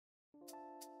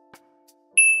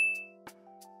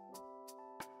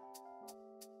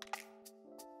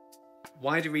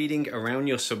Wider reading around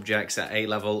your subjects at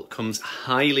A-level comes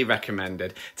highly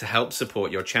recommended to help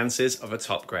support your chances of a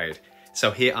top grade.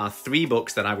 So here are 3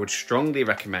 books that I would strongly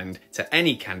recommend to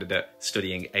any candidate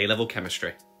studying A-level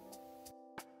chemistry.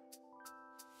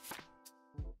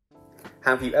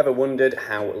 Have you ever wondered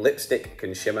how lipstick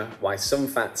can shimmer, why some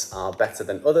fats are better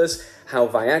than others, how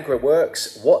Viagra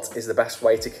works, what is the best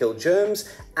way to kill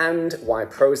germs, and why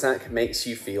Prozac makes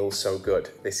you feel so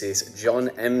good? This is John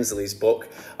Emsley's book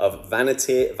of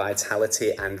Vanity,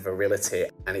 Vitality and Virility,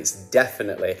 and it's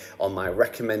definitely on my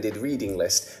recommended reading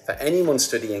list for anyone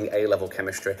studying A-level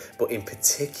chemistry, but in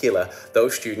particular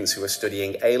those students who are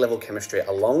studying A-level chemistry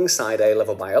alongside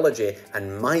A-level biology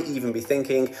and might even be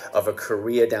thinking of a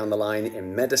career down the line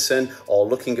in medicine or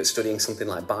looking at studying something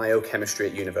like biochemistry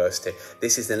at university.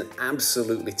 This is an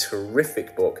absolutely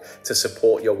terrific book to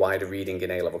support your wider reading in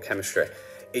A-level chemistry.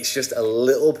 It's just a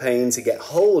little pain to get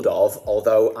hold of,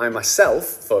 although I myself,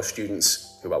 for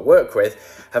students who I work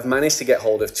with, have managed to get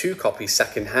hold of 2 copies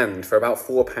secondhand for about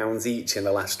 £4 each in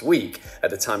the last week at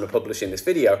the time of publishing this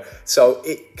video. So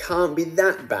it can't be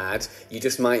that bad. You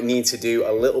just might need to do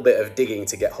a little bit of digging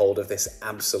to get hold of this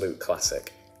absolute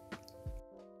classic.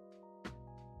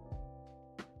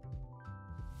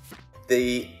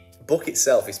 The book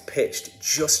itself is pitched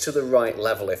just to the right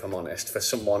level, if I'm honest, for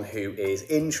someone who is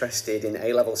interested in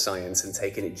A-level science and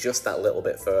taking it just that little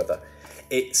bit further.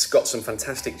 It's got some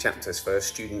fantastic chapters for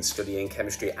students studying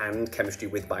chemistry and chemistry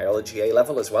with biology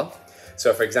A-level as well.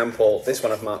 So for example, this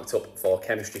one I've marked up for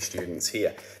chemistry students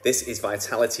here. This is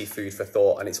Vitality Food for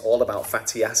Thought, and it's all about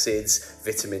fatty acids,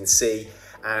 vitamin C,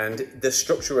 and the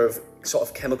structure of sort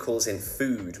of chemicals in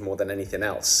food more than anything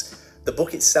else. The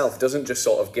book itself doesn't just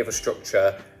sort of give a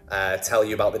structure, tell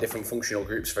you about the different functional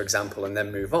groups, for example, and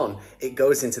then move on. It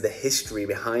goes into the history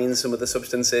behind some of the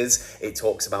substances. It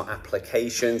talks about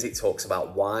applications. It talks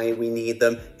about why we need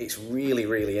them. It's really,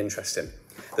 really interesting.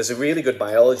 There's a really good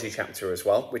biology chapter as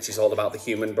well, which is all about the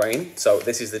human brain. So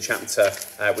this is the chapter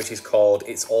which is called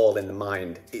It's All in the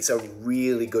Mind. It's a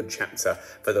really good chapter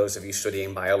for those of you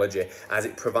studying biology, as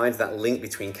it provides that link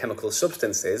between chemical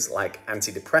substances like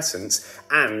antidepressants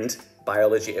and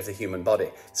biology of the human body.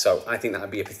 So I think that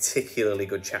would be a particularly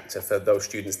good chapter for those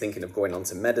students thinking of going on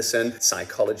to medicine,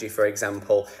 psychology, for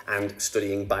example, and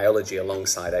studying biology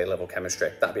alongside A-level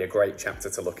chemistry. That'd be a great chapter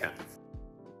to look at.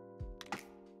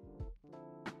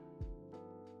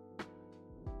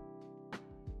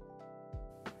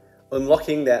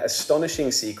 Unlocking their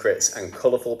astonishing secrets and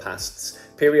colourful pasts,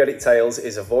 Periodic Tales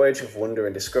is a voyage of wonder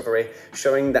and discovery,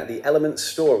 showing that the elements'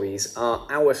 stories are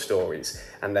our stories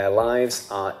and their lives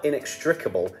are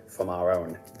inextricable from our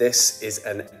own. This is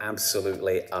an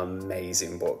absolutely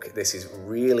amazing book. This is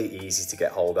really easy to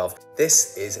get hold of.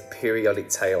 This is Periodic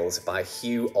Tales by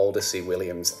Hugh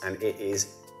Aldersey-Williams, and it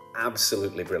is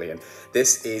absolutely brilliant.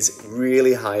 This is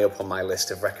really high up on my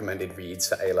list of recommended reads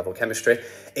for A-level chemistry.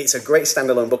 It's a great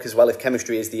standalone book as well if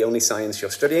chemistry is the only science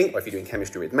you're studying, or if you're doing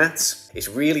chemistry with maths. It's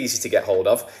really easy to get hold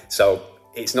of, so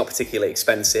it's not particularly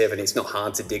expensive and it's not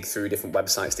hard to dig through different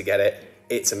websites to get it.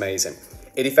 It's amazing.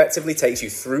 It effectively takes you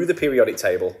through the periodic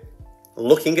table,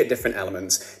 looking at different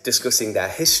elements, discussing their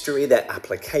history, their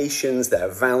applications, their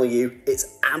value.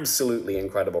 It's absolutely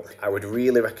incredible. I would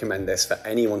really recommend this for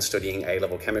anyone studying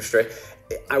A-level chemistry.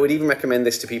 I would even recommend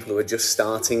this to people who are just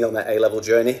starting on their A-level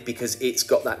journey, because it's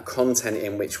got that content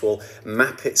in which will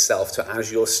map itself to,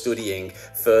 as you're studying,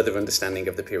 further understanding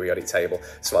of the periodic table.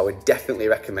 So I would definitely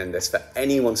recommend this for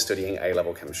anyone studying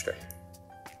A-level chemistry.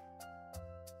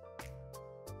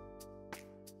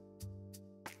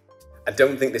 I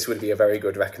don't think this would be a very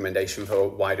good recommendation for a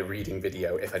wider reading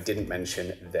video if I didn't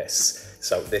mention this.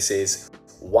 So this is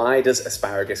Why Does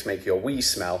Asparagus Make Your Wee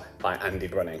Smell by Andy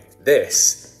Brunning.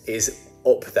 This is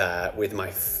up there with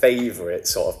my favourite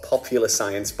sort of popular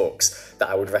science books that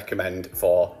I would recommend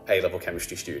for A-level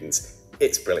chemistry students.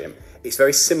 It's brilliant. It's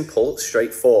very simple,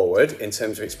 straightforward in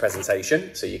terms of its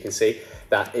presentation. So you can see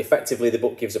that effectively the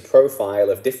book gives a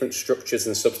profile of different structures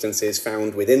and substances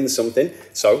found within something.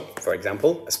 So, for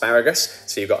example, asparagus.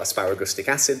 So you've got asparagustic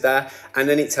acid there, and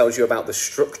then it tells you about the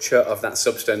structure of that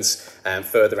substance and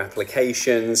further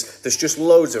applications. There's just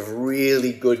loads of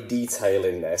really good detail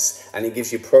in this, and it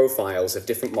gives you profiles of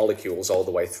different molecules all the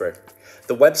way through.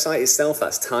 The website itself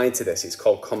that's tied to this, it's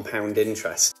called Compound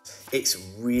Interest. It's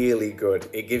really good.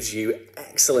 It gives you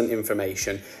excellent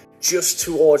information.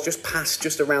 just past,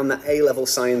 just around that A-level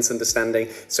science understanding,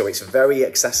 so it's very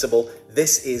accessible.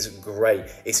 This is great.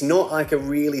 It's not like a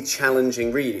really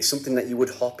challenging read. It's something that you would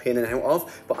hop in and out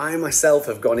of, but I myself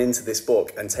have gone into this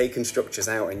book and taken structures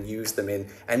out and used them in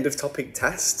end of topic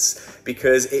tests,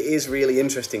 because it is really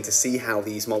interesting to see how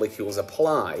these molecules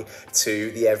apply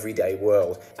to the everyday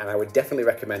world. And I would definitely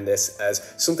recommend this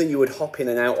as something you would hop in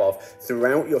and out of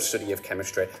throughout your study of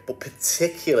chemistry, but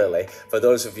particularly for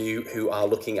those of you who are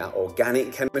looking at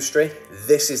organic chemistry,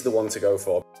 this is the one to go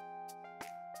for.